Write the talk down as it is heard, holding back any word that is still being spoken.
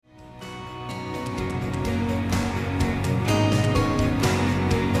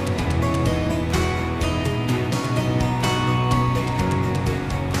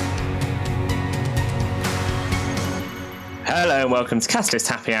Hello and welcome to Catalyst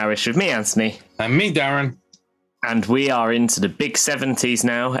Happy Hourish with me, Anthony. And me, Darren. And we are into the big 70s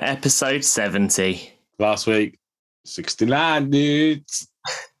now, episode 70. Last week, 69 dudes.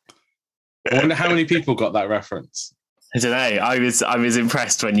 I wonder how many people got that reference. I don't know. I was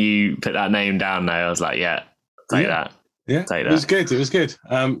impressed when you put that name down though. I was like, yeah, take that. Yeah, take that. It was good.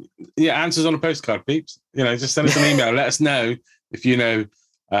 Answers on a postcard, peeps. Just send us an email. Let us know if you know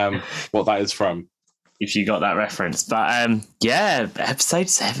what that is from. If you got that reference. But episode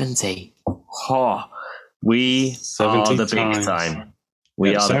 70. Oh, we are the big time.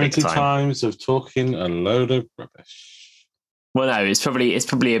 We are the big time. 70 times of talking a load of rubbish. Well, no, it's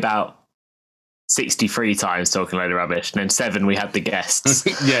probably about 63 times talking a load of rubbish. And then 7, we had the guests.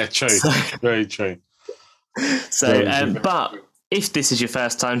 Yeah, true. Very true. So, but if this is your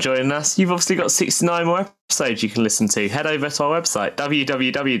first time joining us, you've obviously got 69 more episodes you can listen to. Head over to our website,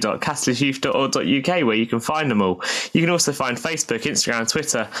 www.catalystyouth.org.uk, where you can find them all. You can also find Facebook, Instagram,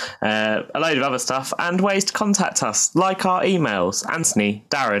 Twitter, a load of other stuff, and ways to contact us, like our emails, Anthony,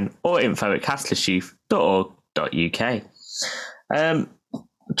 Darren, or info@catalystyouth.org.uk.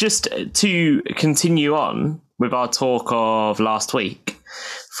 Just to continue on with our talk of last week,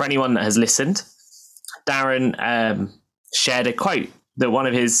 for anyone that has listened, Darren shared a quote that one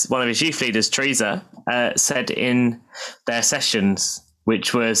of his youth leaders, Teresa, said in their sessions,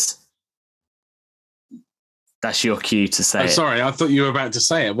 which was, "That's your cue to say it." Sorry, I thought you were about to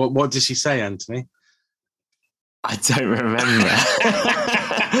say it. What did she say, Anthony? I don't remember,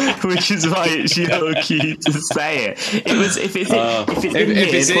 which is why it's your cue to say it. It was if it's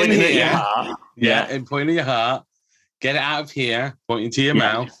in here, at your heart, and pointing at your heart, get it out of here, pointing to your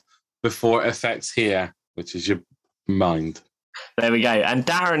mouth before it affects here, which is your mind. There we go. And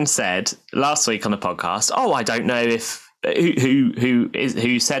Darren said last week on the podcast, I don't know if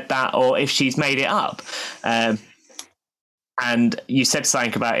who said that or if she's made it up. And you said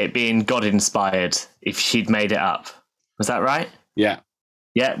something about it being God inspired if she'd made it up. Was that right? Yeah.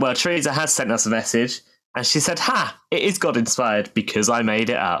 Yeah. Well, Teresa has sent us a message and she said, it is God inspired because I made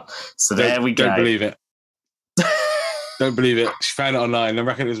it up. So there we go. Don't believe it. Don't believe it. She found it online. I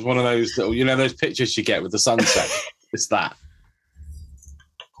reckon it was one of those little, those pictures you get with the sunset. It's that.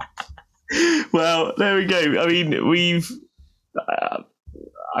 Well, there we go. I mean,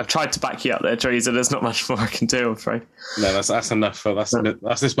 I've tried to back you up there, Teresa. There's not much more I can do, I'm afraid. No, that's enough.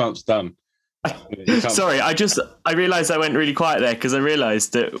 That's this month's done. Sorry, I realised I went really quiet there because I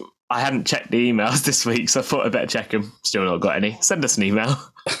realised that I hadn't checked the emails this week, so I thought I'd better check them. Still not got any. Send us an email.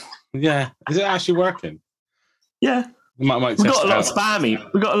 Yeah. Is it actually working? Yeah. We got a lot of spammy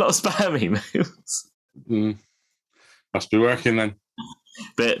emails. Must be working then.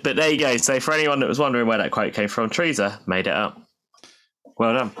 But there you go. So for anyone that was wondering where that quote came from, Teresa made it up.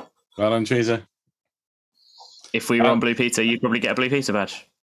 Well done. Well done, Teresa. If we were on Blue Peter, you'd probably get a Blue Peter badge.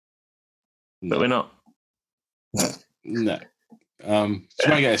 No. But we're not. No. She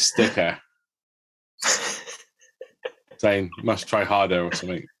might get a sticker saying must try harder or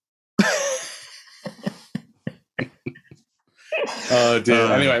something. Oh dear.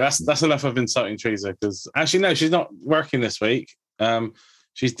 Anyway, that's enough of insulting Teresa, because actually no, she's not working this week.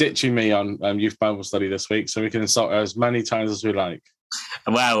 She's ditching me on youth Bible study this week, so we can insult her as many times as we like.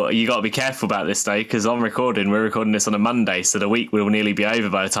 Well, you got to be careful about this though, because we're recording this on a Monday, so the week will nearly be over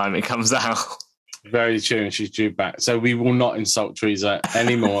by the time it comes out. Very true, and she's due back, so we will not insult Teresa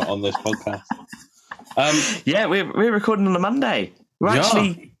anymore on this podcast. Yeah, we're recording on a Monday. We're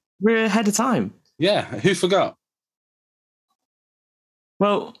ahead of time. Yeah, who forgot?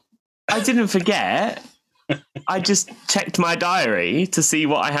 Well, I didn't forget. I just checked my diary to see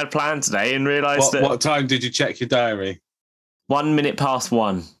what I had planned today and realised that... What time did you check your diary? 1 minute past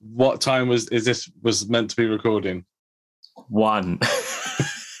 1. What time was meant to be recording? 1.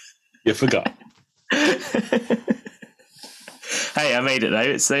 You forgot. Hey, I made it though.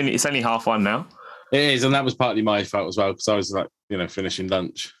 It's only 1:30 now. It is, and that was partly my fault as well, because I was finishing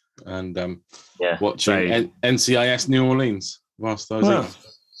lunch and watching NCIS New Orleans whilst I was eating.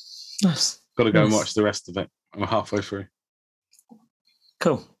 Nice. Got to go and watch the rest of it. I'm halfway through.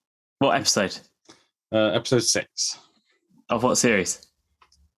 Cool. What episode? Episode 6. Of what series?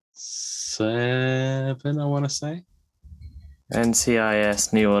 7, I want to say.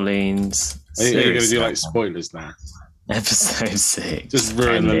 NCIS New Orleans. Are you going to do like spoilers now? Episode 6. Just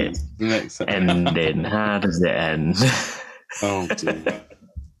ruin the next ending. How does it end? Oh dear.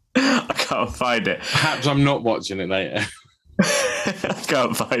 I can't find it. Perhaps I'm not watching it later. I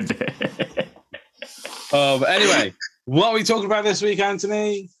can't find it. But anyway, what are we talking about this week,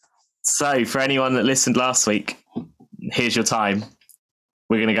 Anthony? So, for anyone that listened last week, here's your time.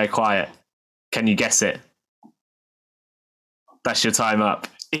 We're going to go quiet. Can you guess it? That's your time up.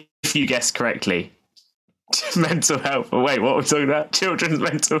 If you guess correctly. Mental health. Oh, wait, what are we talking about? Children's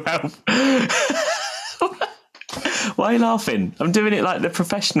mental health. Why are you laughing? I'm doing it like the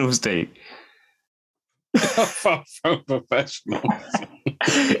professionals do. Far from professional.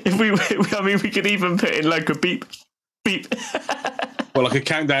 We could even put in like a beep, beep. Well, like a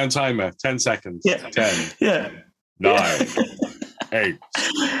countdown timer, 10 seconds. Yeah. 10. Yeah. 9. 8.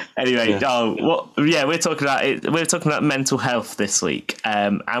 Anyway, we're talking about it. We're talking about mental health this week.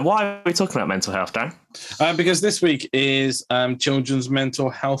 And why are we talking about mental health, Dan? Because this week is Children's Mental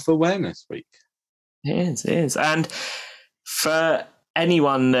Health Awareness Week. It is. And for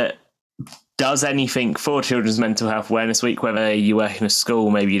anyone that does anything for Children's Mental Health Awareness Week, whether you work in a school,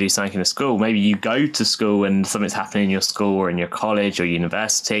 maybe you do something in a school, maybe you go to school and something's happening in your school or in your college or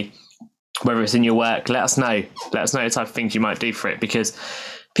university, whether it's in your work, let us know. Let us know the type of things you might do for it, because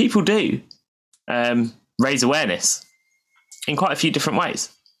people do raise awareness in quite a few different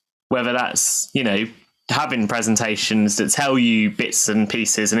ways. Whether that's, having presentations that tell you bits and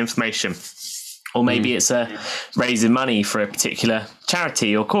pieces and information, or maybe it's raising money for a particular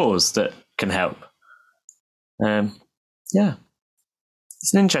charity or cause that can help. It's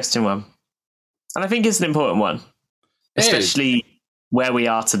an interesting one. And I think it's an important one, especially where we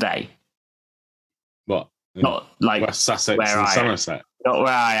are today. What? Not like West Sussex where and I Somerset. Not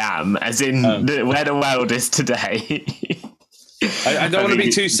where I am, as in where the world is today. I don't want to be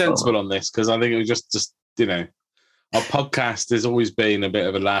too sensible on this, because I think it was just our podcast has always been a bit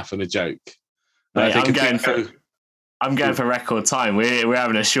of a laugh and a joke. Mate, I'm going for record time. We're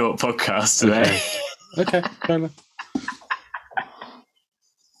having a short podcast today. Okay, fair enough.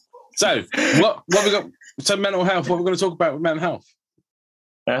 So what we got? So mental health. What we're going to talk about with mental health?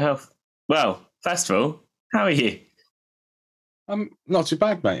 Mental health. Well, first of all, how are you? I'm not too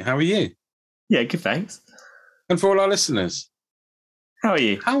bad, mate. How are you? Yeah, good, thanks. And for all our listeners, how are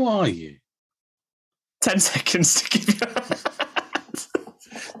you? How are you? 10 seconds to give you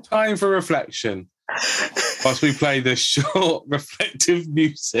time for reflection whilst we play this short reflective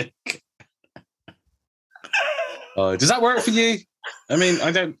music. Does that work for you? I mean,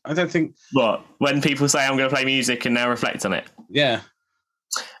 I don't think. What, when people say I'm going to play music and now reflect on it? Yeah.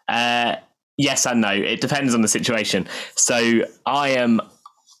 Yes and no. It depends on the situation. So I am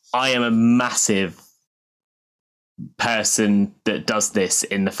a massive person that does this,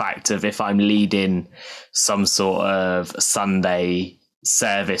 in the fact of, if I'm leading some sort of Sunday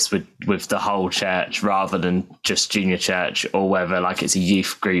service with the whole church rather than just junior church, or whether like it's a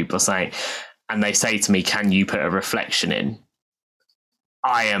youth group or something, and they say to me, can you put a reflection in?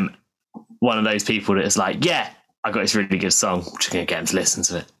 I am one of those people that is like, yeah, I got this really good song, I'm just going to get them to listen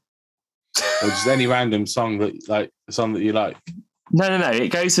to it. Or just any random song that you like? No. It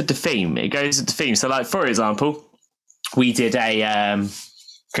goes with the theme. So, like, for example, we did a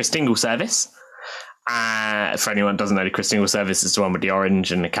Christingle service. For anyone who doesn't know, the Christingle service is the one with the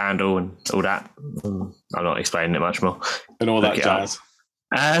orange and the candle and all that. I'm not explaining it much more. And all that jazz.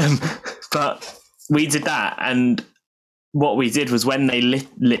 But we did that, and what we did was, when they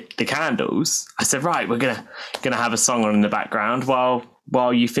lit the candles, I said, right, we're gonna have a song on in the background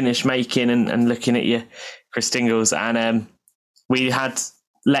while you finish making and looking at your Christingles. And we had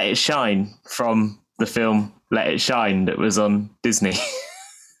Let It Shine from the film Let It Shine that was on Disney.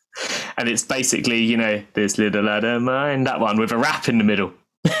 And it's basically, this little lad of mine, that one with a rap in the middle.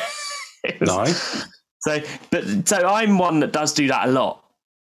 Nice. So I'm one that does do that a lot.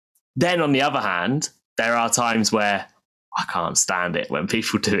 Then on the other hand, there are times where I can't stand it when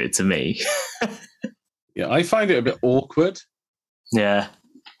people do it to me. Yeah, I find it a bit awkward. Yeah.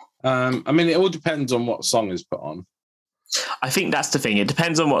 I mean, it all depends on what song is put on. I think that's the thing. It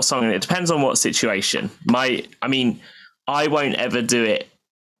depends on what song, and it depends on what situation. I won't ever do it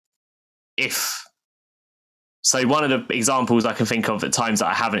So one of the examples I can think of at times that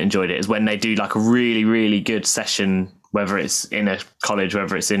I haven't enjoyed it is when they do like a really, really good session, whether it's in a college,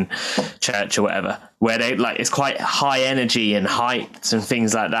 whether it's in church or whatever, where they it's quite high energy and hyped and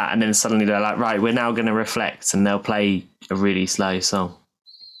things like that. And then suddenly they're like, right, we're now going to reflect, and they'll play a really slow song.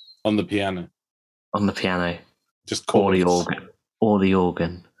 On the piano. Just chords. Or the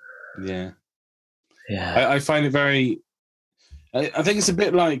organ. Yeah. Yeah. I find it very, I think it's a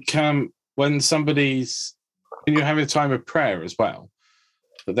bit like when you're having a time of prayer as well,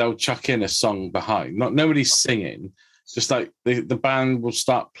 that they'll chuck in a song behind. Nobody's singing, just like the band will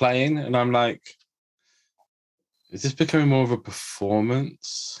start playing, and I'm like, is this becoming more of a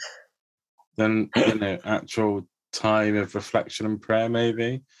performance than actual time of reflection and prayer,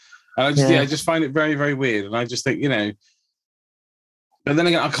 maybe? And I just find it very, very weird, and I just think, but then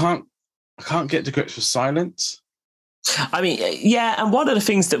again, I can't get to grips with silence. I mean, yeah, and one of the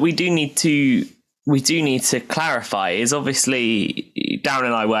things that we do need to clarify is obviously Darren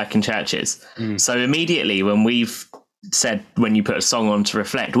and I work in churches. So immediately when we've said when you put a song on to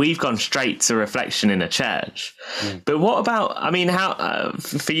reflect, we've gone straight to reflection in a church. But what about, I mean, how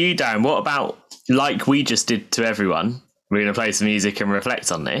for you, Darren, what about, like we just did to everyone, we're going to play some music and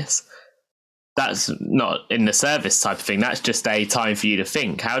reflect on this? That's not in the service type of thing. That's just a time for you to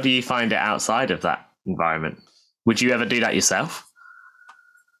think. How do you find it outside of that environment? Would you ever do that yourself?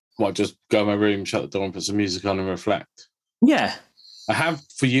 What, just go in my room, shut the door and put some music on and reflect? Yeah. I have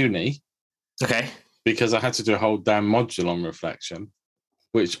for uni. Okay. Because I had to do a whole damn module on reflection,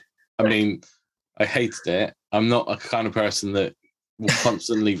 which, I mean, I hated it. I'm not a kind of person that will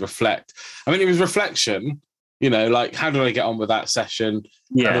constantly reflect. I mean, it was reflection, you know, like, how did I get on with that session?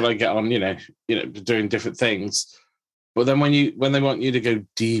 Yeah. How did I get on, you know, doing different things? But then when they want you to go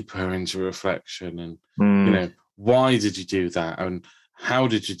deeper into reflection and, you know, why did you do that? And how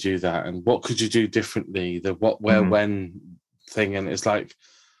did you do that? And what could you do differently? The what, where, when thing. And it's like,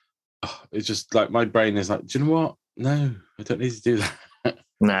 it's just like my brain is like, do you know what? No, I don't need to do that.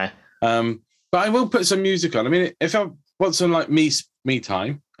 No. But I will put some music on. I mean, if I want some like me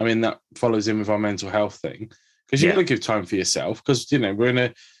time, I mean, that follows in with our mental health thing, because you've got to give time for yourself, because, you know, we're in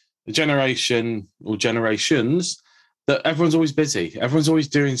a generation or generations that everyone's always busy. Everyone's always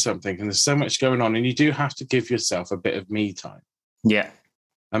doing something and there's so much going on, and you do have to give yourself a bit of me time. Yeah.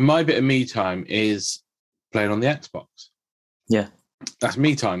 And my bit of me time is playing on the Xbox. Yeah. That's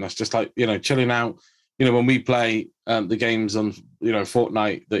me time. That's just like, you know, chilling out. You know, when we play the games on, you know,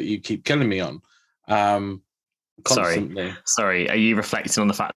 Fortnite that you keep killing me on constantly. Sorry. Are you reflecting on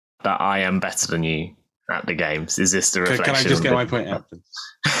the fact that I am better than you at the games? Is this the reflection? Can I just get my point out?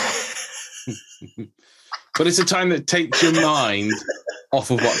 But it's a time that takes your mind off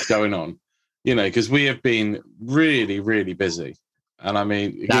of what's going on, you know, because we have been really, really busy. And I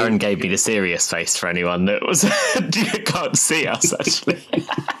mean, Darren gave me the serious face for anyone that was can't see us actually.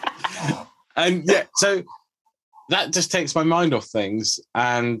 And yeah, so that just takes my mind off things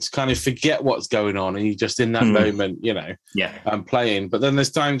and kind of forget what's going on, and you just in that moment, you know, I'm playing. But then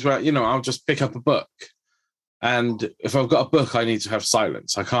there's times where, you know, I'll just pick up a book, and if I've got a book, I need to have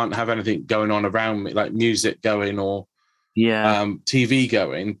silence. I can't have anything going on around me, like music going or TV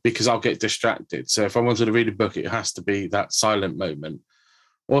going, because I'll get distracted. So if I wanted to read a book, it has to be that silent moment.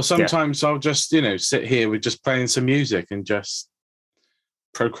 Or sometimes I'll just, you know, sit here with just playing some music and just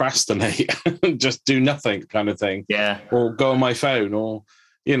procrastinate and just do nothing kind of thing. Yeah. Or go on my phone, or,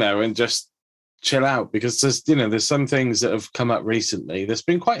 you know, and just chill out, because there's, you know, there's some things that have come up recently. There's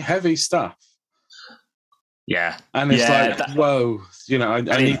been quite heavy stuff. Yeah. And it's whoa, you know,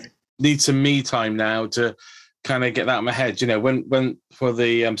 I need some me time now to kind of get that out of my head. You know, when for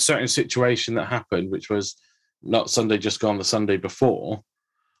the certain situation that happened, which was not Sunday just gone, the Sunday before,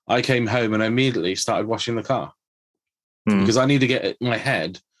 I came home and I immediately started washing the car because I need to get my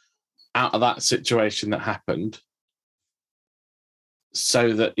head out of that situation that happened,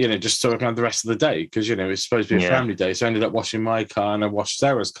 so that, you know, just so I can have the rest of the day, because, you know, it's supposed to be a family day. So I ended up washing my car and I washed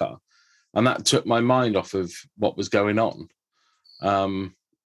Sarah's car, and that took my mind off of what was going on.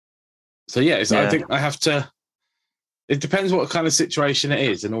 So I think I have to. It depends what kind of situation it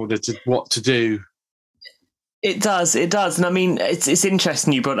is in order to what to do. It does, and I mean, it's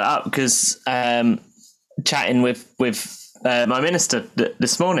interesting you brought it up, because chatting with my minister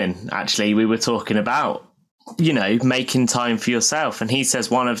this morning, actually, we were talking about, you know, making time for yourself, and he says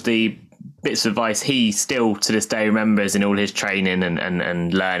one of the bits of advice he still to this day remembers in all his training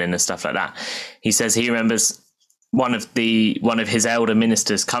and learning and stuff like that. He says he remembers one of his elder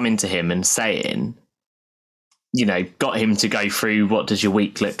ministers coming to him and saying, you know, got him to go through, what does your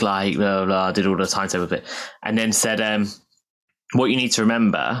week look like, blah, blah, blah, did all the timetable bit, and then said, what you need to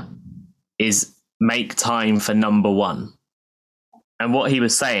remember is make time for number one. And what he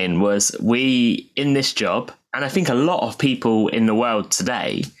was saying was, we in this job, and I think a lot of people in the world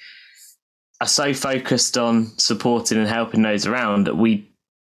today are so focused on supporting and helping those around that we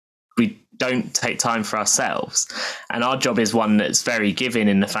don't take time for ourselves. And our job is one that's very giving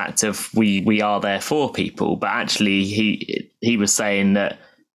in the fact of we are there for people, but actually he was saying that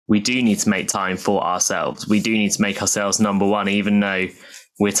we do need to make time for ourselves. We do need to make ourselves number one, even though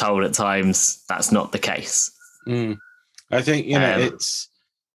we're told at times that's not the case. I think, you know, it's,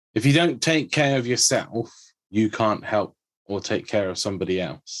 if you don't take care of yourself, you can't help or take care of somebody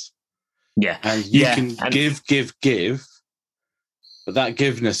else. Yeah. And you can give, but that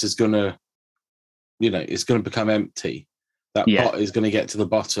giveness is going to, you know, it's going to become empty. That pot is going to get to the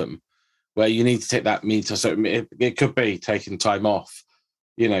bottom where you need to take that meter. So it could be taking time off,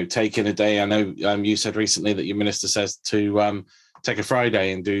 taking a day. I know you said recently that your minister says to take a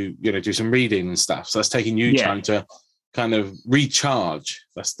Friday and do some reading and stuff. So that's taking you time to kind of recharge.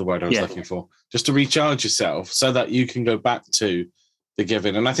 That's the word I was looking for. Just to recharge yourself so that you can go back to the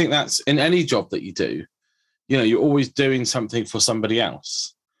giving. And I think that's in any job that you do. You're always doing something for somebody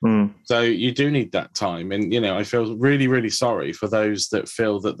else. So you do need that time. And, I feel really, really sorry for those that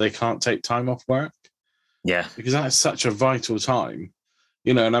feel that they can't take time off work. Yeah. Because that is such a vital time.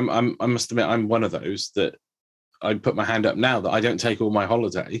 And I must admit, I'm one of those that I put my hand up now that I don't take all my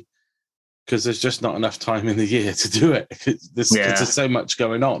holiday because there's just not enough time in the year to do it. There's so much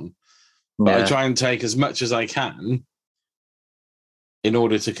going on. But I try and take as much as I can in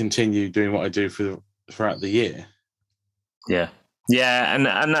order to continue doing what I do throughout the year. Yeah. Yeah, and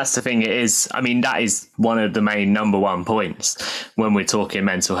that's the thing. It is. I mean, that is one of the main number one points when we're talking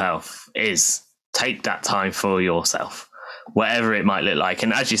mental health is take that time for yourself, whatever it might look like.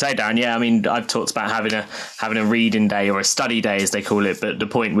 And as you say, Darren, I mean, I've talked about having a reading day or a study day, as they call it. But the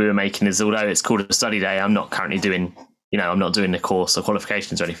point we were making is, although it's called a study day, I'm not currently doing, I'm not doing the course or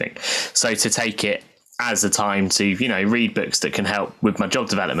qualifications or anything. So to take it as a time to, read books that can help with my job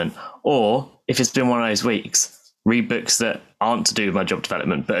development, or if it's been one of those weeks, read books that aren't to do with my job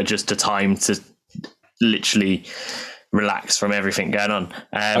development, but are just a time to literally relax from everything going on.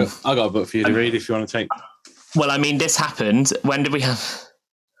 I got a book for you to read if you want to take. Well, I mean, this happened. When did we have?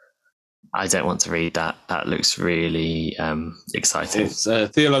 I don't want to read that. That looks really exciting. It's a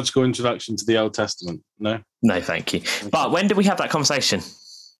theological introduction to the Old Testament. No, thank you. But when did we have that conversation?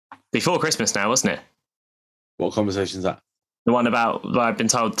 Before Christmas now, wasn't it? What conversation is that? The one about I've been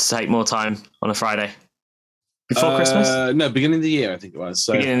told to take more time on a Friday. Before Christmas? No, beginning of the year, I think it was.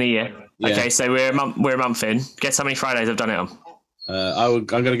 So, beginning of the year. Yeah. Okay, so we're a month in. Guess how many Fridays I've done it on? I'm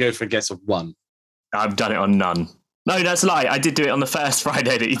going to go for a guess of one. I've done it on none. No, that's a lie. I did do it on the first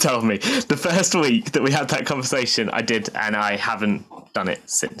Friday that you told me. The first week that we had that conversation, I did, and I haven't done it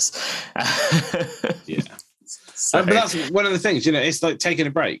since. Yeah. So, but that's one of the things, it's like taking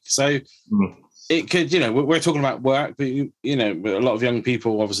a break. So it could, we're talking about work, but, a lot of young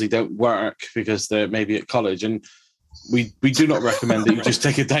people obviously don't work because they're maybe at college. And we do not recommend that you just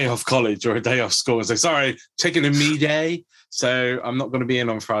take a day off college or a day off school and say, sorry, taking a me day, so I'm not going to be in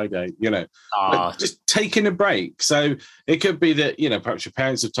on Friday, just taking a break. So it could be that, perhaps your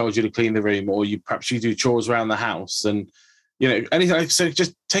parents have told you to clean the room, or perhaps you do chores around the house and, anything like, so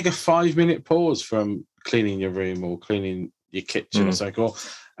just take a 5-minute pause from cleaning your room or cleaning your kitchen or so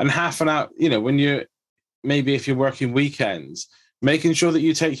forth. And half an hour, when if you're working weekends, making sure that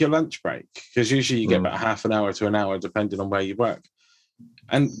you take your lunch break, because usually you get about half an hour to an hour, depending on where you work,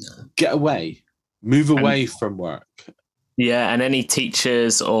 and get away, move away from work. Yeah. And any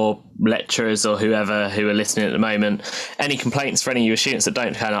teachers or lecturers or whoever who are listening at the moment, any complaints for any of your students that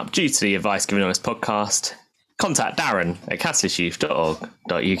don't turn up due to the advice given on this podcast, contact Darren at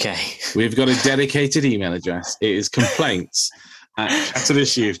catalystyouth.org.uk. We've got a dedicated email address. It is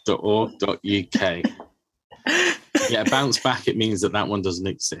complaints@catalystyouth.org.uk. Yeah, bounce back. It means that one doesn't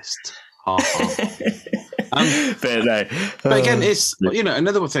exist. But again, it's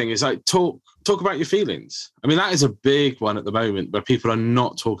another thing is like talk about your feelings. I mean, that is a big one at the moment where people are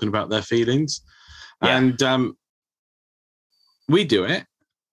not talking about their feelings, and we do it.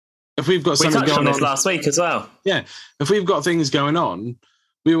 If we've got something going on last week as well. Yeah, if we've got things going on,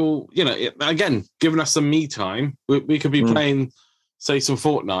 we will. Again, giving us some me time. We could be playing, say, some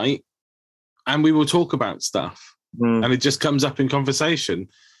Fortnite, and we will talk about stuff. And it just comes up in conversation,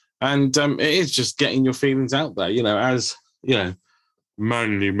 and it is just getting your feelings out there, as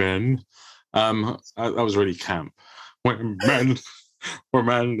manly men. That was really camp. We're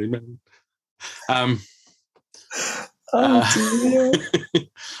manly men.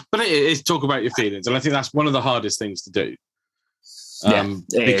 But it is talk about your feelings, and I think that's one of the hardest things to do.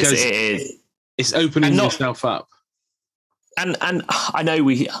 Because it is. It's opening yourself up. And I know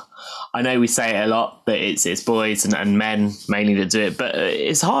we say it a lot that it's boys and men mainly that do it, but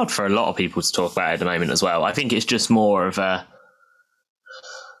it's hard for a lot of people to talk about it at the moment as well. I think it's just more of a,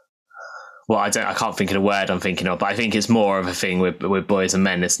 I can't think of the word I'm thinking of, but I think it's more of a thing with boys and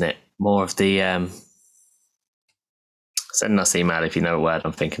men, isn't it? More of the send us email if you know a word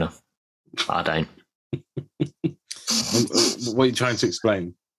I'm thinking of. I don't. What are you trying to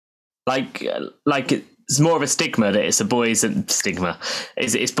explain? Like it's more of a stigma that it's a boys and stigma.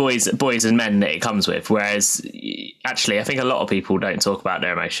 It's boys and men that it comes with. Whereas actually, I think a lot of people don't talk about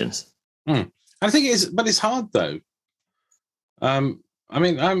their emotions. I think it is, but it's hard though. I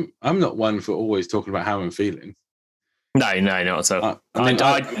mean, I'm not one for always talking about how I'm feeling. No, not at all. I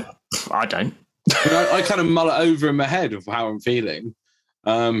don't. I kind of mull it over in my head of how I'm feeling,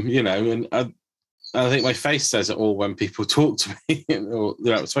 And I think my face says it all when people talk to me, or,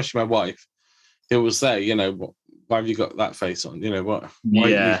 especially my wife, who will say, why have you got that face on? What? Why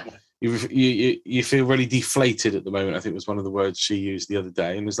Yeah. you feel really deflated at the moment, I think was one of the words she used the other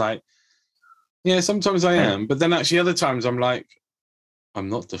day. And it's like, yeah, sometimes I am. But then actually other times I'm like, I'm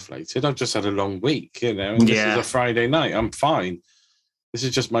not deflated. I've just had a long week, and this is a Friday night. I'm fine. This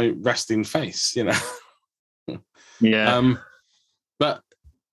is just my resting face, Yeah. But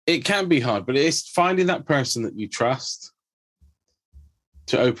it can be hard, but it's finding that person that you trust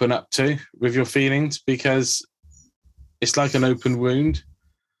to open up to with your feelings, because it's like an open wound.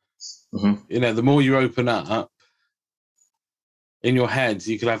 Mm-hmm. The more you open up in your head,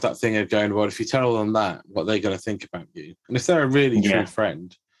 you could have that thing of going, well, if you tell them that, what they're going to think about you. And if they're a really true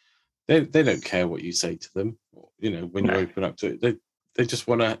friend, they don't care what you say to them, when you open up to it. They just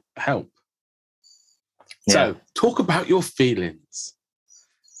want to help. Yeah. So talk about your feelings.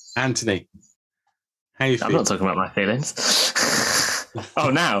 Anthony, how you feeling? I'm not talking about my feelings. Oh,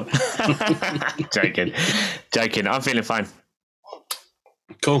 now. Joking. I'm feeling fine.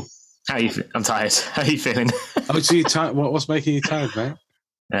 Cool. How are you? I'm tired. How are you feeling? Oh, so you tired? What's making you tired, mate?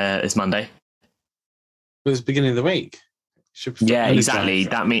 It's Monday. But it's the beginning of the week. Yeah, exactly.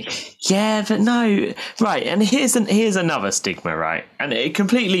 That means, yeah, but no, right. And here's another stigma, right? And it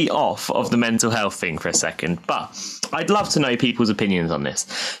completely off of the mental health thing for a second, but I'd love to know people's opinions on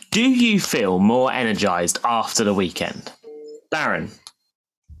this. Do you feel more energized after the weekend, Darren?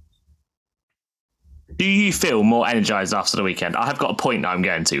 Do you feel more energized after the weekend? I have got a point that I'm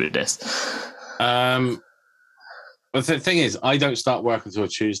going to with this. But the thing is, I don't start work until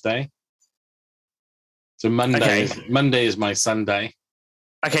Tuesday. So Monday is my Sunday.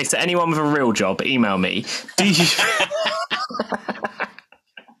 Okay, so anyone with a real job, email me. Do you?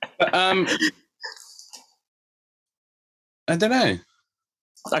 I don't know.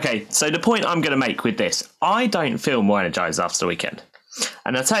 Okay, so the point I'm going to make with this, I don't feel more energized after the weekend.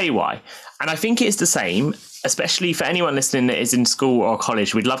 And I'll tell you why. And I think it's the same, especially for anyone listening that is in school or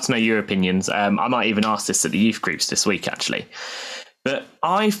college. We'd love to know your opinions. I might even ask this at the youth groups this week, actually. But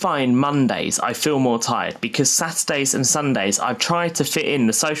I find Mondays I feel more tired because Saturdays and Sundays I've tried to fit in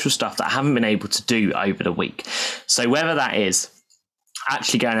the social stuff that I haven't been able to do over the week. So whether that is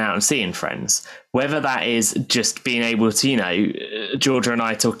actually going out and seeing friends, whether that is just being able to, Georgia and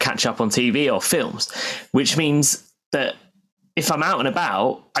I to catch up on TV or films, which means that if I'm out and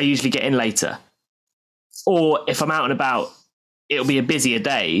about, I usually get in later. Or if I'm out and about, it'll be a busier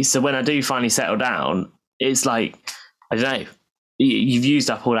day. So when I do finally settle down, it's like, I don't know, you've used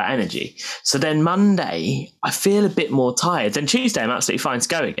up all that energy. So then Monday, I feel a bit more tired. Then Tuesday, I'm absolutely fine to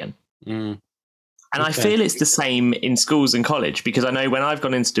go again. And I feel it's the same in schools and college, because I know when I've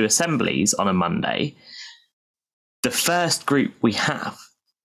gone in to do assemblies on a Monday, the first group we have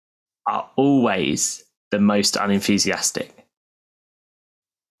are always the most unenthusiastic.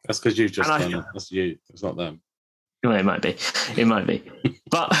 That's because you've just done it. That's you. It's not them. Well, it might be.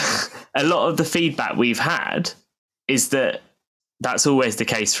 But a lot of the feedback we've had is that that's always the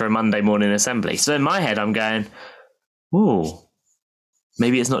case for a Monday morning assembly. So in my head, I'm going, ooh,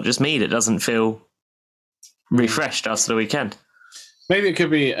 maybe it's not just me that doesn't feel refreshed after the weekend. Maybe it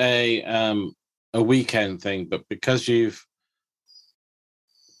could be a weekend thing, but because you've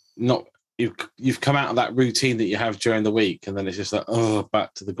come out of that routine that you have during the week, and then it's just like, oh,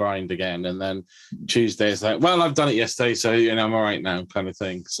 back to the grind again. And then Tuesday is like, well, I've done it yesterday, so I'm all right now, kind of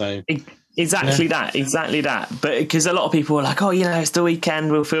thing. So exactly that. But because a lot of people are like, oh, it's the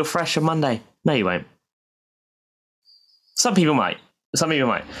weekend, we'll feel fresh on Monday. No, you won't. Some people might.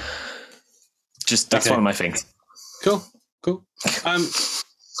 Just that's one of my things. Cool.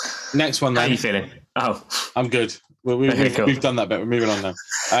 Next one then. How are you feeling? Oh, I'm good. Well, we've done that bit. We're moving on now.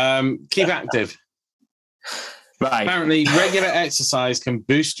 Keep active. Right. Apparently, regular exercise can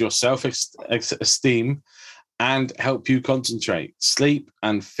boost your self-esteem and help you concentrate, sleep,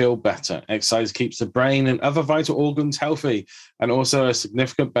 and feel better. Exercise keeps the brain and other vital organs healthy, and also a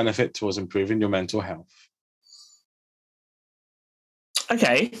significant benefit towards improving your mental health.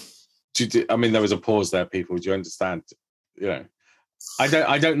 Okay. There was a pause there, people. Do you understand? I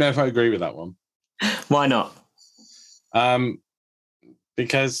don't know if I agree with that one. Why not?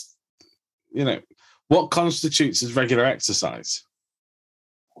 Because, what constitutes as regular exercise?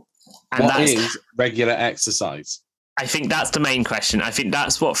 And what is regular exercise? I think that's the main question. I think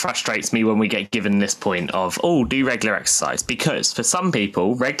that's what frustrates me when we get given this point of, do regular exercise. Because for some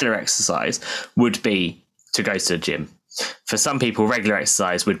people, regular exercise would be to go to the gym. For some people, regular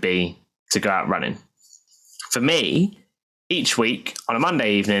exercise would be to go out running. For me, each week on a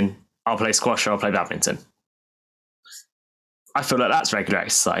Monday evening, I'll play squash or I'll play badminton. I feel like that's regular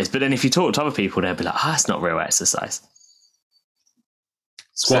exercise. But then if you talk to other people, they'll be like, that's not real exercise.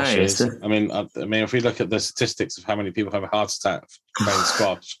 Squash is. I mean, if we look at the statistics of how many people have a heart attack playing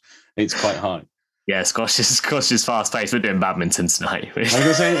squash, it's quite high. Yeah, squash is fast paced. We're doing badminton tonight. I was going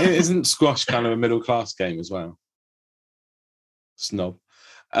to say, isn't squash kind of a middle class game as well? Snob.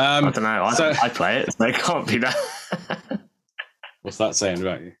 I don't know. I play it, so it can't be that. What's that saying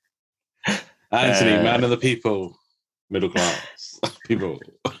about you? Anthony, man of the people, middle class people.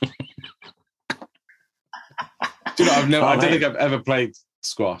 Do you know, I don't think I've ever played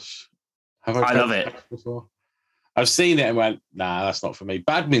squash. Have I love it before? I've seen it and went, nah, that's not for me.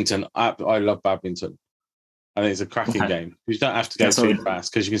 Badminton, I love badminton. I think it's a cracking game. You don't have to go too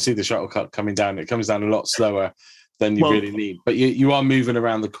fast because you can see the shuttlecock coming down. It comes down a lot slower than you really need. But you are moving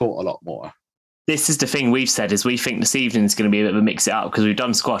around the court a lot more. This is the thing we've said is we think this evening is going to be a bit of a mix it up because we've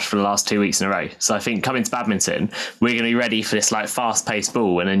done squash for the last 2 weeks in a row. So I think coming to badminton, we're going to be ready for this like fast-paced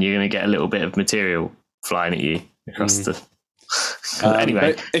ball, and then you're going to get a little bit of material flying at you across the...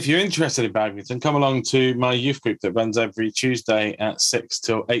 Anyway, but if you're interested in badminton, come along to my youth group that runs every Tuesday at 6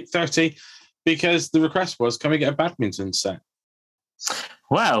 till 8:30 because the request was, can we get a badminton set?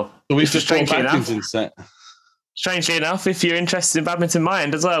 Well, so we've just got a badminton set. Strangely enough, if you're interested in badminton, my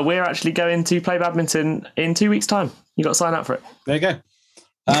end as well, we're actually going to play badminton in 2 weeks' time. You got to sign up for it. There you go.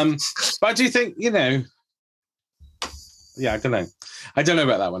 But I do think, yeah, I don't know. I don't know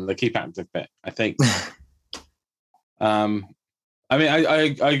about that one, the keep active bit. I think. I mean,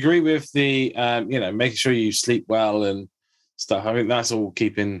 I agree with the making sure you sleep well and stuff. I think that's all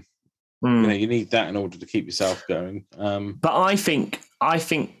keeping. You need that in order to keep yourself going. But I think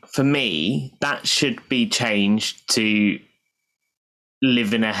for me that should be changed to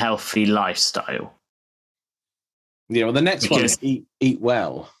living a healthy lifestyle. Yeah, well, the next one is eat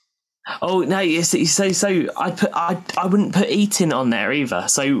well. Oh no! So I wouldn't put eating on there either.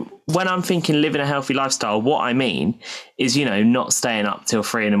 So when I'm thinking living a healthy lifestyle, what I mean is not staying up till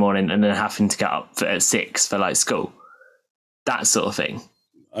 3 a.m. and then having to get up at 6 for like school, that sort of thing.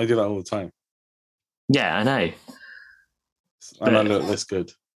 I do that all the time. Yeah, I know. And I look this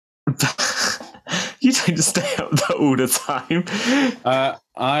good. You don't stay up all the time.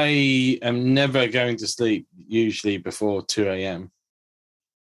 I am never going to sleep usually before 2 a.m.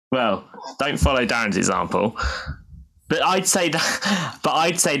 Well, don't follow Darren's example. But I'd say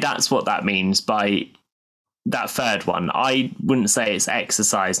that's what that means by that third one. I wouldn't say it's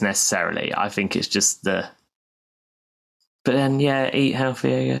exercise necessarily. I think it's just the... But then, eat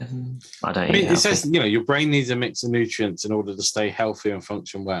healthy. I don't eat healthy. It says, your brain needs a mix of nutrients in order to stay healthy and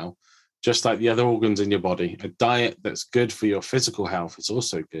function well, just like the other organs in your body. A diet that's good for your physical health is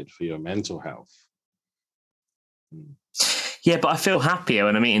also good for your mental health. Yeah, but I feel happier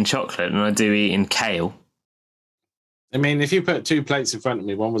when I'm eating chocolate than I do eating kale. I mean, if you put 2 plates in front of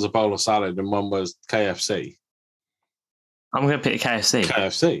me, one was a bowl of salad and one was KFC. I'm going to pick KFC.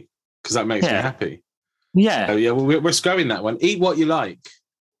 KFC, because that makes me happy. Yeah. So, we're scrolling that one. Eat what you like.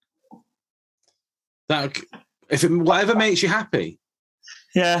 Whatever makes you happy.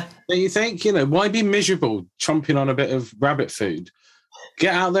 Yeah. Don't you think? Why be miserable chomping on a bit of rabbit food?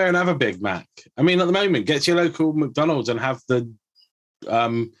 Get out there and have a Big Mac. I mean, at the moment, get to your local McDonald's and have the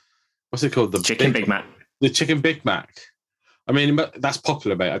what's it called? The chicken Big Mac. The chicken Big Mac. I mean, that's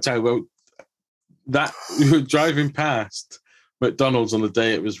popular, mate. I tell you, well, that we were driving past McDonald's on the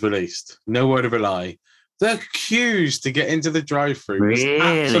day it was released. No word of a lie. The queues to get into the drive-thru was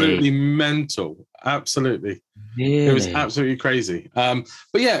absolutely mental. Absolutely. Really? It was absolutely crazy. But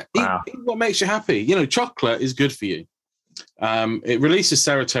yeah, eat what makes you happy. Chocolate is good for you. It releases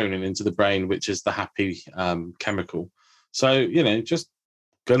serotonin into the brain, which is the happy chemical. So, just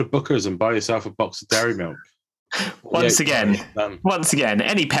go to Booker's and buy yourself a box of dairy milk. Once again,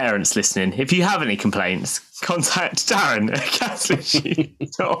 any parents listening, if you have any complaints, contact Darren at catholic.uk.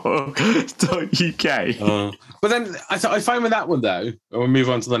 But then I find with that one, though, and we'll move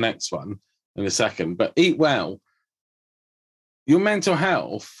on to the next one in a second, but eat well. Your mental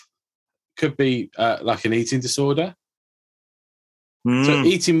health could be like an eating disorder. So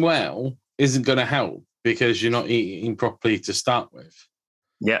eating well isn't going to help because you're not eating properly to start with.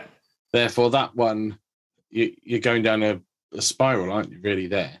 Yeah. Therefore, that one, you're going down a spiral, aren't you, really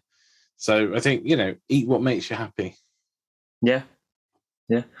there? So I think, eat what makes you happy. Yeah.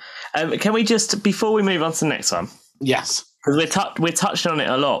 Yeah. Can we just, before we move on to the next one? Yes. Because we're touched on it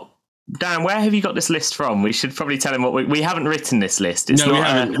a lot. Dan, where have you got this list from? We should probably tell him what we haven't written this list. We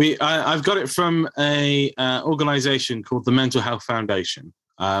haven't. I've got it from a organisation called the Mental Health Foundation,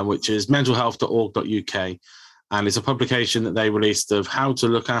 which is mentalhealth.org.uk, and it's a publication that they released of how to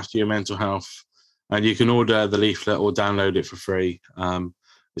look after your mental health and you can order the leaflet or download it for free.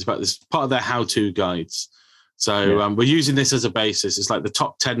 It's about this part of their how-to guides. So we're using this as a basis. It's like the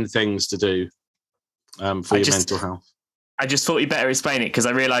top 10 things to do for your mental health. I just thought you better explain it because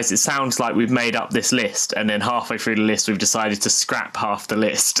I realised it sounds like we've made up this list and then halfway through the list we've decided to scrap half the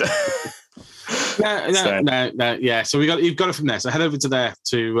list. No. Yeah, so you've got it from there. So head over to there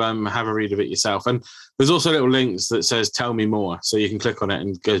to have a read of it yourself. And there's also little links that says "Tell me more," so you can click on it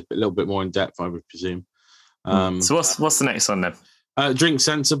and go a little bit more in depth, I would presume. So what's the next one then? Drink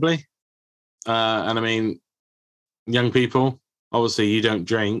sensibly, and I mean, young people. Obviously, you don't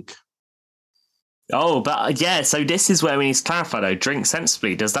drink. Oh, but yeah. So this is where we need to clarify though. Drink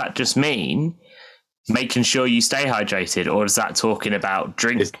sensibly. Does that just mean making sure you stay hydrated, or is that talking about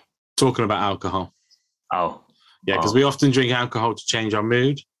drink? It's talking about alcohol. Oh, yeah, because we often drink alcohol to change our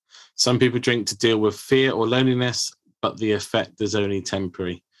mood. Some people drink to deal with fear or loneliness, but the effect is only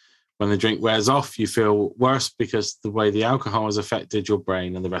temporary. When the drink wears off, you feel worse because the way the alcohol has affected your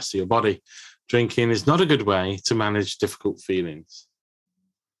brain and the rest of your body. Drinking is not a good way to manage difficult feelings.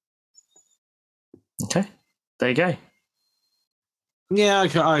 Okay, there you go. Yeah,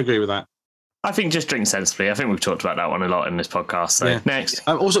 I agree with that. I think just drink sensibly. I think we've talked about that one a lot in this podcast. So next.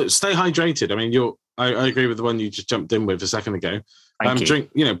 Also, stay hydrated. I mean, I agree with the one you just jumped in with a second ago. Thank you.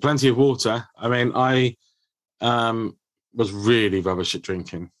 Drink, plenty of water. I mean, I was really rubbish at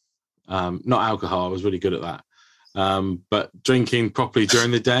drinking. Not alcohol. I was really good at that. But drinking properly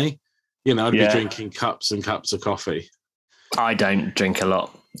during the day, I'd be drinking cups and cups of coffee. I don't drink a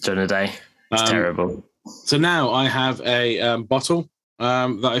lot during the day. It's terrible. So now I have a bottle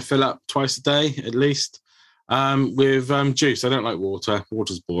that I fill up twice a day at least with juice. I don't like water.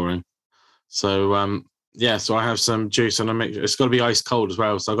 Water's boring. So so I have some juice and it's got to be ice cold as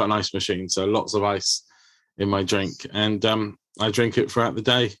well. So I've got an ice machine. So lots of ice in my drink, and I drink it throughout the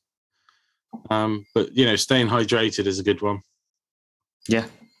day. But staying hydrated is a good one. Yeah.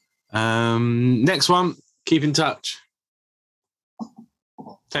 Next one, keep in touch.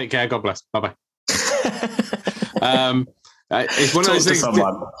 Take care. God bless. Bye-bye. It's one of those things.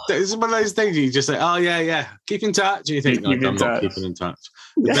 It's one of those things you just say, "Oh yeah, keep in touch." And you think, "No, I'm not keeping in touch."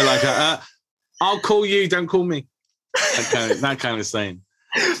 Yeah. They're like, "I'll call you. Don't call me." That kind of saying.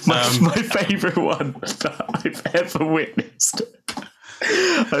 My favourite one that I've ever witnessed.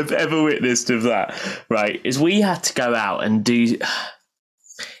 Of that, right, is we had to go out and do.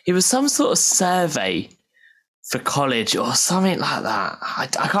 It was some sort of survey for college or something like that. I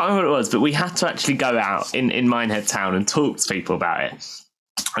can't remember what it was, but we had to actually go out in Minehead Town and talk to people about it.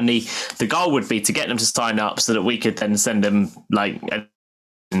 And the goal would be to get them to sign up so that we could then send them like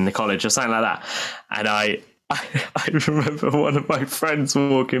in the college or something like that. And I remember one of my friends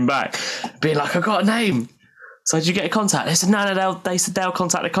walking back being like, "I got a name. So did you get a contact?" They said, no, they said they'll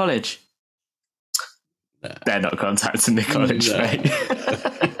contact the college. No. They're not contacting the college, mate.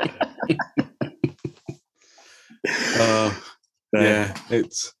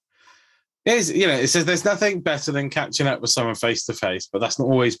 It says there's nothing better than catching up with someone face to face, but that's not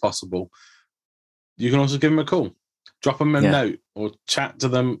always possible. You can also give them a call, drop them a note, or chat to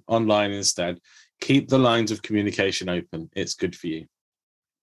them online instead. Keep the lines of communication open. It's good for you.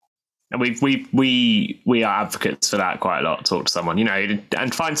 And we are advocates for that quite a lot. Talk to someone,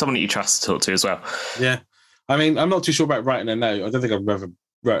 and find someone that you trust to talk to as well. Yeah, I mean, I'm not too sure about writing a note. I don't think I've ever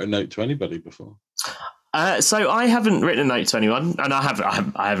wrote a note to anybody before. So I haven't written a note to anyone, and I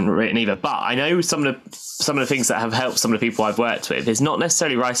haven't written either. But I know some of the things that have helped some of the people I've worked with is not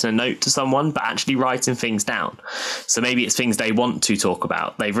necessarily writing a note to someone, but actually writing things down. So maybe it's things they want to talk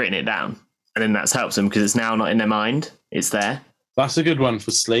about. They've written it down, and then that's helped them because it's now not in their mind. It's there. That's a good one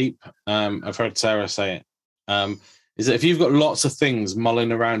for sleep. I've heard Sarah say it. Is that if you've got lots of things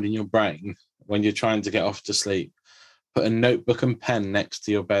mulling around in your brain when you're trying to get off to sleep, put a notebook and pen next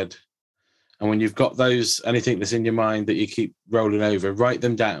to your bed. And when you've got anything that's in your mind that you keep rolling over, write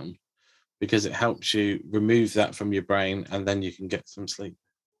them down because it helps you remove that from your brain and then you can get some sleep.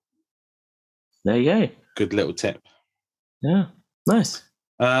 There you go. Good little tip. Yeah, nice.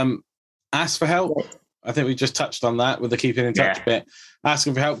 Ask for help. I think we just touched on that with the keeping in touch bit.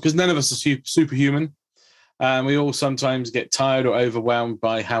 Asking for help because none of us are superhuman. We all sometimes get tired or overwhelmed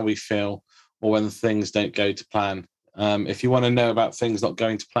by how we feel or when things don't go to plan. If you want to know about things not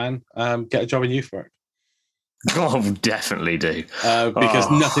going to plan, get a job in youth work. Oh, definitely do.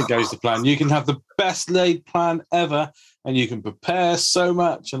 Because nothing goes to plan. You can have the best laid plan ever and you can prepare so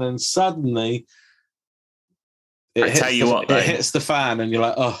much and then suddenly it hits the fan and you're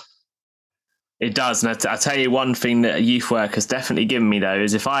like, oh, It does. And I tell you one thing that youth work has definitely given me, though,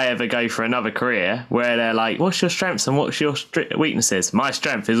 is if I ever go for another career where they're like, what's your strengths and what's your weaknesses? My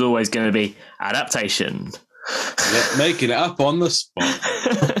strength is always going to be adaptation. Yeah, making it up on the spot.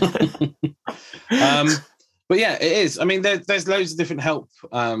 But yeah, it is. I mean, there's loads of different help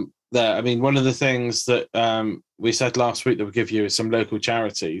there. I mean, one of the things that we said last week that we'll give you is some local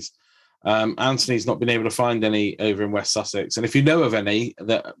charities. Anthony's not been able to find any over in West Sussex, and if you know of any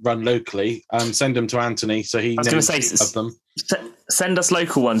that run locally, send them to Anthony so he knows of them. Send us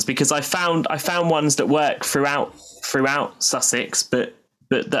local ones, because I found ones that work throughout Sussex, but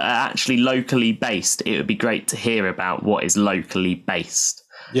that are actually locally based. It would be great to hear about what is locally based,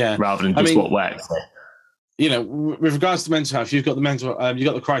 rather than just what works there. You know, with regards to mental health, you've got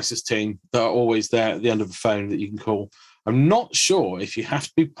the crisis team that are always there at the end of the phone that you can call. I'm not sure if you have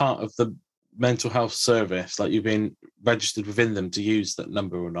to be part of the mental health service, like you've been registered within them, to use that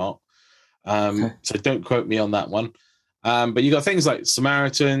number or not. So don't quote me on that one. But you've got things like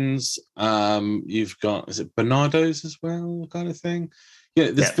Samaritans. You've got, is it Bernardo's as well, kind of thing? Yeah,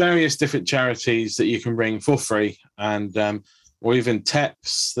 there's various different charities that you can ring for free, and or even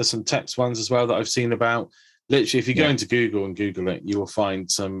TEPS. There's some TEPS ones as well that I've seen about. Literally, if you go into Google and Google it, you will find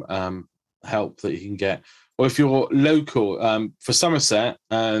some help that you can get. Or if you're local, for Somerset,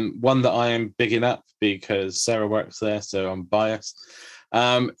 one that I am bigging up because Sarah works there, so I'm biased,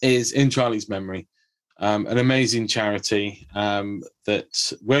 is In Charlie's Memory, an amazing charity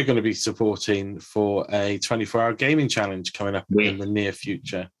that we're going to be supporting for a 24-hour gaming challenge coming up in the near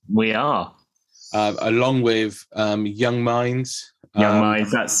future. We are. Along with Young Minds. Young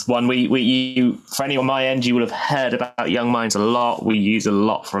Minds, that's one we for anyone on my end, you will have heard about Young Minds a lot. We use a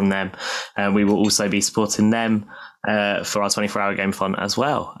lot from them, and we will also be supporting them for our 24-hour game fun as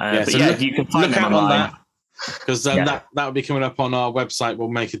well. You can find them online. Because that will be coming up on our website. We'll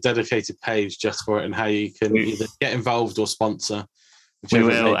make a dedicated page just for it, and how you can either get involved or sponsor. We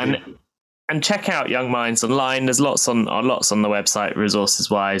will, and check out Young Minds online. There's lots on the website, resources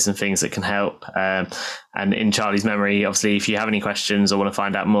wise, and things that can help. And In Charlie's Memory, obviously, if you have any questions or want to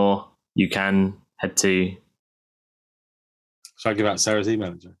find out more, you can head to. Shall I give out Sarah's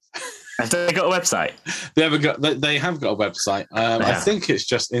email address? Have they got a website? They have got a website. I think it's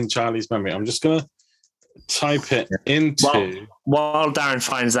just In Charlie's Memory. I'm just gonna type it into while Darren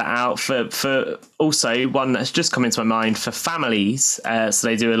finds that out. For also one that's just come into my mind for families, so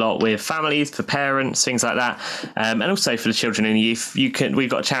they do a lot with families, for parents, things like that, and also for the children and youth. We've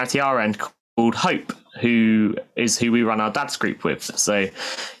got a charity our end called Hope, who we run our dad's group with, so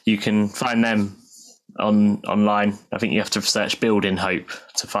you can find them online. I think you have to search Building Hope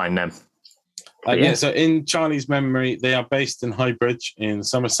to find them. So In Charlie's Memory, they are based in Highbridge in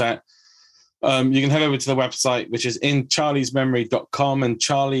Somerset. You can head over to the website, which is incharliesmemory.com, and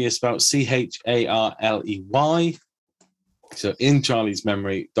Charlie is spelled CHARLEY. So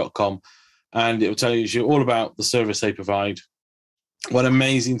incharliesmemory.com, and it will tell you all about the service they provide. One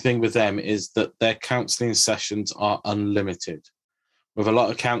amazing thing with them is that their counselling sessions are unlimited. With a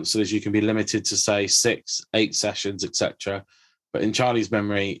lot of counsellors, you can be limited to, say, 6, 8 sessions, etc. But in Charlie's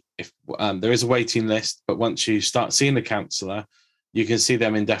Memory, if there is a waiting list, but once you start seeing the counsellor, you can see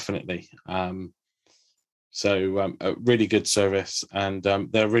them indefinitely. So a really good service, and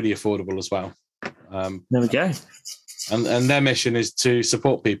they're really affordable as well. There we go. And their mission is to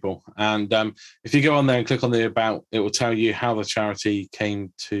support people. And if you go on there and click on the About, it will tell you how the charity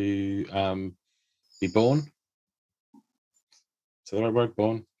came to be born. So the right word,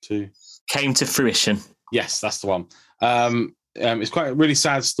 born to... Came to fruition. Yes, that's the one. It's quite a really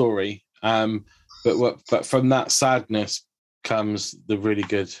sad story. But from that sadness comes the really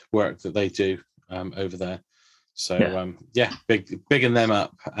good work that they do over there. So bigging them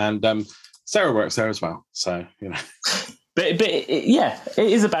up, and Sarah works there as well. So but it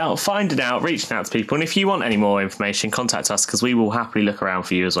is about finding out, reaching out to people, and if you want any more information, contact us, because we will happily look around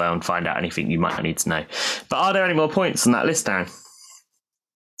for you as well and find out anything you might need to know. But are there any more points on that list, Darren?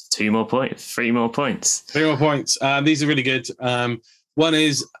 2 more points, 3 more points. 3 more points. These are really good. One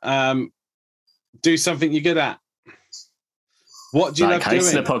is do something you're good at. What do you love doing?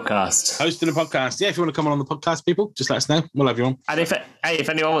 Hosting a podcast. Hosting a podcast. Yeah, if you want to come on the podcast, people, just let us know. We'll have you on. And if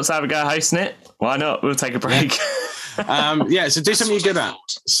anyone wants to have a go hosting it, why not? We'll take a break. So do something you're good at.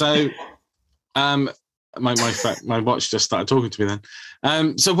 So my watch just started talking to me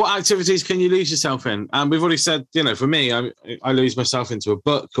then. So what activities can you lose yourself in? We've already said, for me, I lose myself into a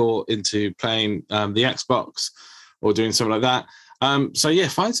book or into playing the Xbox or doing something like that. Find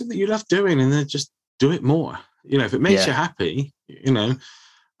something you love doing and then just do it more. If it makes you happy, so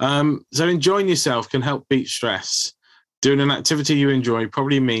enjoying yourself can help beat stress. Doing an activity you enjoy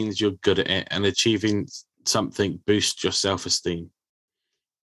probably means you're good at it, and achieving something boosts your self-esteem.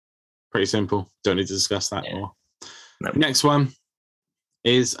 Pretty simple. Don't need to discuss that more. Nope. Next one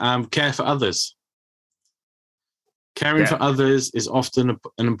is care for others. Caring for others is often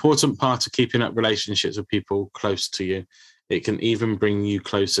an important part of keeping up relationships with people close to you. It can even bring you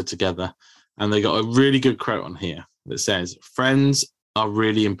closer together. And they got a really good quote on here that says, friends are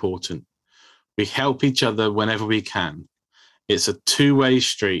really important. We help each other whenever we can. It's a two-way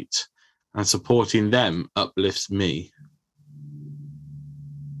street, and supporting them uplifts me.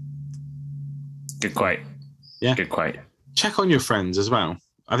 Good quote. Yeah. Good quote. Check on your friends as well.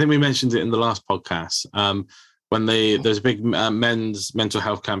 I think we mentioned it in the last podcast. When there's a big men's mental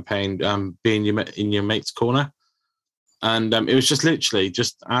health campaign, being in your mate's corner. And it was just literally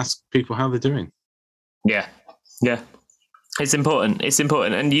just ask people how they're doing. Yeah. Yeah. It's important. It's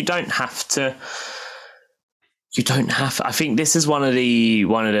important. And you don't have to. I think this is one of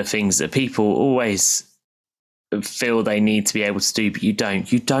the things that people always feel they need to be able to do, but you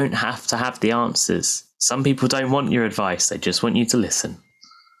don't. You don't have to have the answers. Some people don't want your advice. They just want you to listen.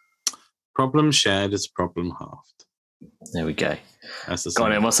 Problem shared is problem halved. There we go. That's the Go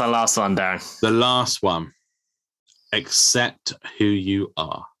on then. What's our last one, Darren? The last one. Accept who you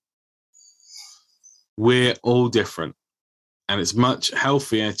are. We're all different. And it's much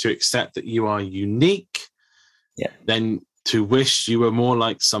healthier to accept that you are unique than to wish you were more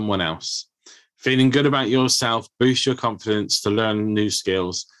like someone else. Feeling good about yourself boosts your confidence to learn new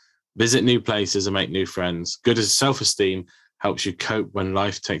skills, visit new places, and make new friends. Good as self-esteem helps you cope when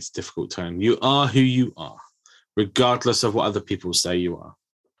life takes a difficult turn. You are who you are, regardless of what other people say you are.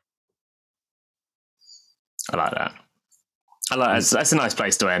 I like that. That's a nice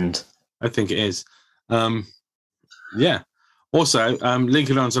place to end. I think it is. Yeah. Also,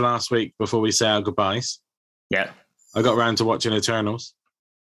 linking on to last week before we say our goodbyes. Yeah. I got around to watching Eternals.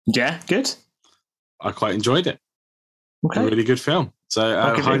 Yeah, good. I quite enjoyed it. Okay. A really good film. So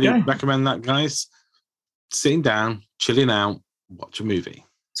I highly recommend that, guys. Sitting down, chilling out, watch a movie.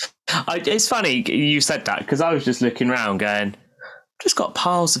 It's funny you said that because I was just looking around going, I've just got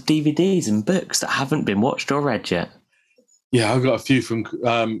piles of DVDs and books that haven't been watched or read yet. Yeah, I've got a few from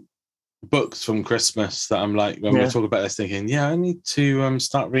books from Christmas that I'm like, when we talk about this, thinking, I need to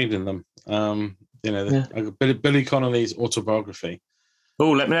start reading them. I got Billy Connolly's autobiography.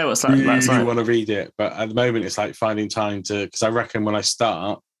 Oh, let me know what's that. I want to read it, but at the moment it's like finding time to, because I reckon when I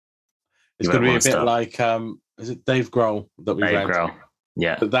start, it's going to be a bit like, is it Dave Grohl that we read? Dave Grohl,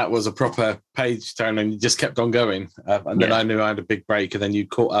 yeah. But that was a proper page turn and you just kept on going. And then I knew I had a big break and then you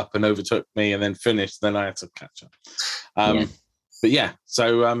caught up and overtook me and then finished. Then I had to catch up. But yeah,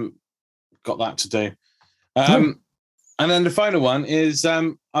 so got that to do. And then the final one is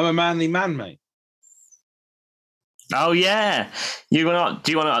I'm a manly man, mate. Oh yeah, do you want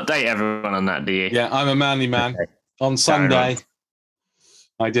to update everyone on that? Do you? Yeah, I'm a manly man. Okay. On Sunday,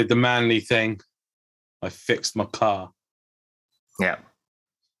 I did the manly thing. I fixed my car. Yeah.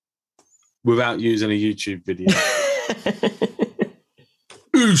 Without using a YouTube video.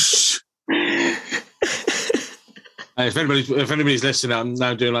 Oosh. And if anybody's listening, I'm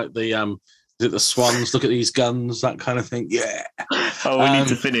now doing like the is it the swans? Look at these guns, that kind of thing. Yeah. Oh, we need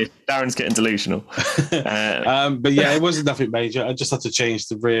to finish. Darren's getting delusional. But yeah, it wasn't nothing major. I just had to change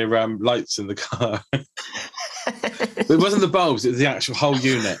the rear lights in the car. It wasn't the bulbs; it was the actual whole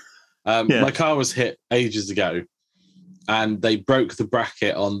unit. My car was hit ages ago, and they broke the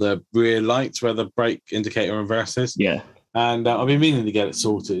bracket on the rear lights where the brake indicator reverses. Yeah. And I've been meaning to get it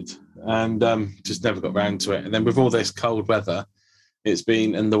sorted, and just never got round to it. And then with all this cold weather,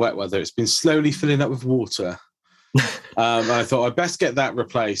 and the wet weather, it's been slowly filling up with water. And I thought I'd best get that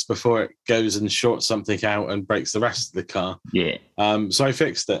replaced before it goes and shorts something out and breaks the rest of the car. Yeah. So I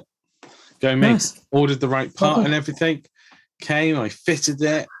fixed it. Ordered the right part and everything. Came, I fitted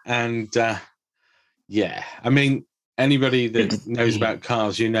it, and I mean, anybody that knows about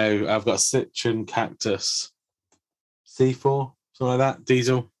cars, I've got a Citroen Cactus C4, something like that,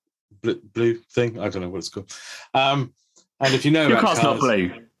 diesel, blue thing. I don't know what it's called. And if you know your about car's not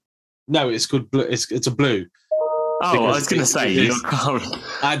blue. No, it's called blue. It's a blue. Oh, I was going to say your car.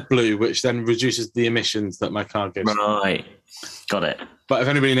 Add blue, which then reduces the emissions that my car gives. Right, got it. But if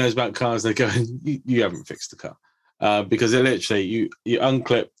anybody knows about cars, they're going, you haven't fixed the car because it literally you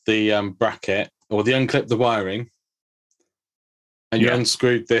unclip the bracket or they unclip the wiring, and you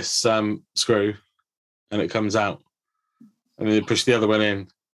unscrewed this screw, and it comes out, and then you push the other one in,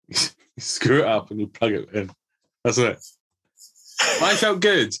 you screw it up, and you plug it in. That's it. I felt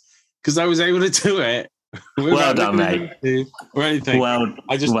good because I was able to do it Well done, mate. Or anything.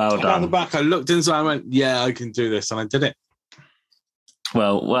 I just well took out the back. I looked inside. I went, yeah, I can do this, and I did it.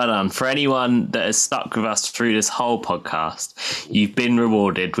 Well done. For anyone that has stuck with us through this whole podcast, you've been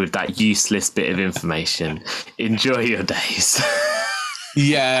rewarded with that useless bit of information. Enjoy your days.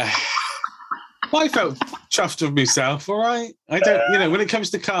 Yeah. I felt chuffed with myself, all right? I don't, when it comes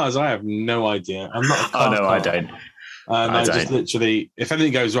to cars, I have no idea. I'm not a car. Oh, no, I don't. And I just literally, if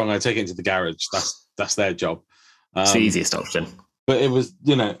anything goes wrong, I take it into the garage. That's their job. It's the easiest option. But it was,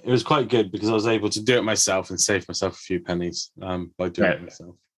 it was quite good because I was able to do it myself and save myself a few pennies by doing it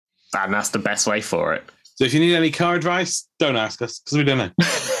myself. And that's the best way for it. So if you need any car advice, don't ask us because we don't know.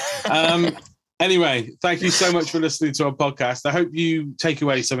 Anyway, thank you so much for listening to our podcast. I hope you take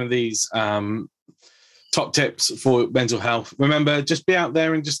away some of these top tips for mental health. Remember, just be out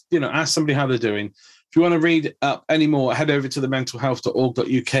there and just, ask somebody how they're doing. If you want to read up any more, head over to the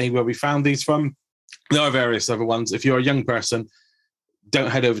mentalhealth.org.uk where we found these from. There are various other ones. If you're a young person, don't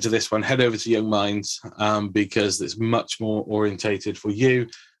head over to this one. Head over to Young Minds because it's much more orientated for you.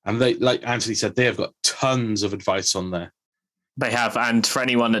 And they, like Anthony said, they have got tons of advice on there. They have. And for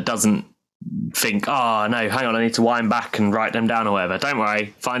anyone that doesn't think, oh, no, hang on, I need to wind back and write them down or whatever, don't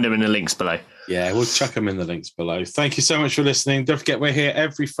worry. Find them in the links below. Yeah, we'll chuck them in the links below. Thank you so much for listening. Don't forget, we're here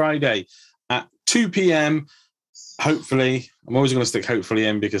every Friday at 2 p.m. Hopefully. I'm always going to stick hopefully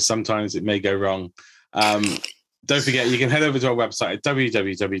in because sometimes it may go wrong. Don't forget, you can head over to our website at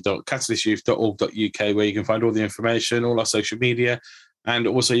www.catalystyouth.org.uk where you can find all the information, all our social media, and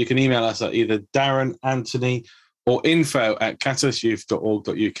also you can email us at either Darren, Anthony, or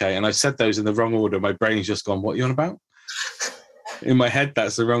info@catalystyouth.org.uk. And I said those in the wrong order. My brain's just gone, what are you on about? In my head,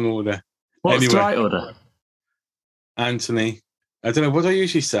 that's the wrong order. What's the right order? Anthony. I don't know. What do I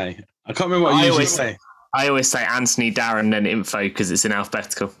usually say? I can't remember what I usually say. I always say Anthony, Darren, then info because it's in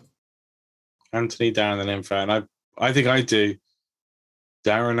alphabetical. Anthony, Darren, and info. And I think I do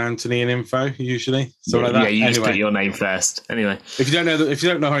Darren, Anthony, and info usually. So like that. Yeah, you just put your name first. Anyway, if you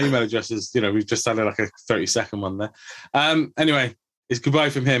don't know our email addresses, we've just had like a 30-second one there. Anyway, it's goodbye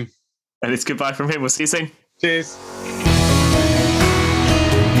from him. And it's goodbye from him. We'll see you soon. Cheers.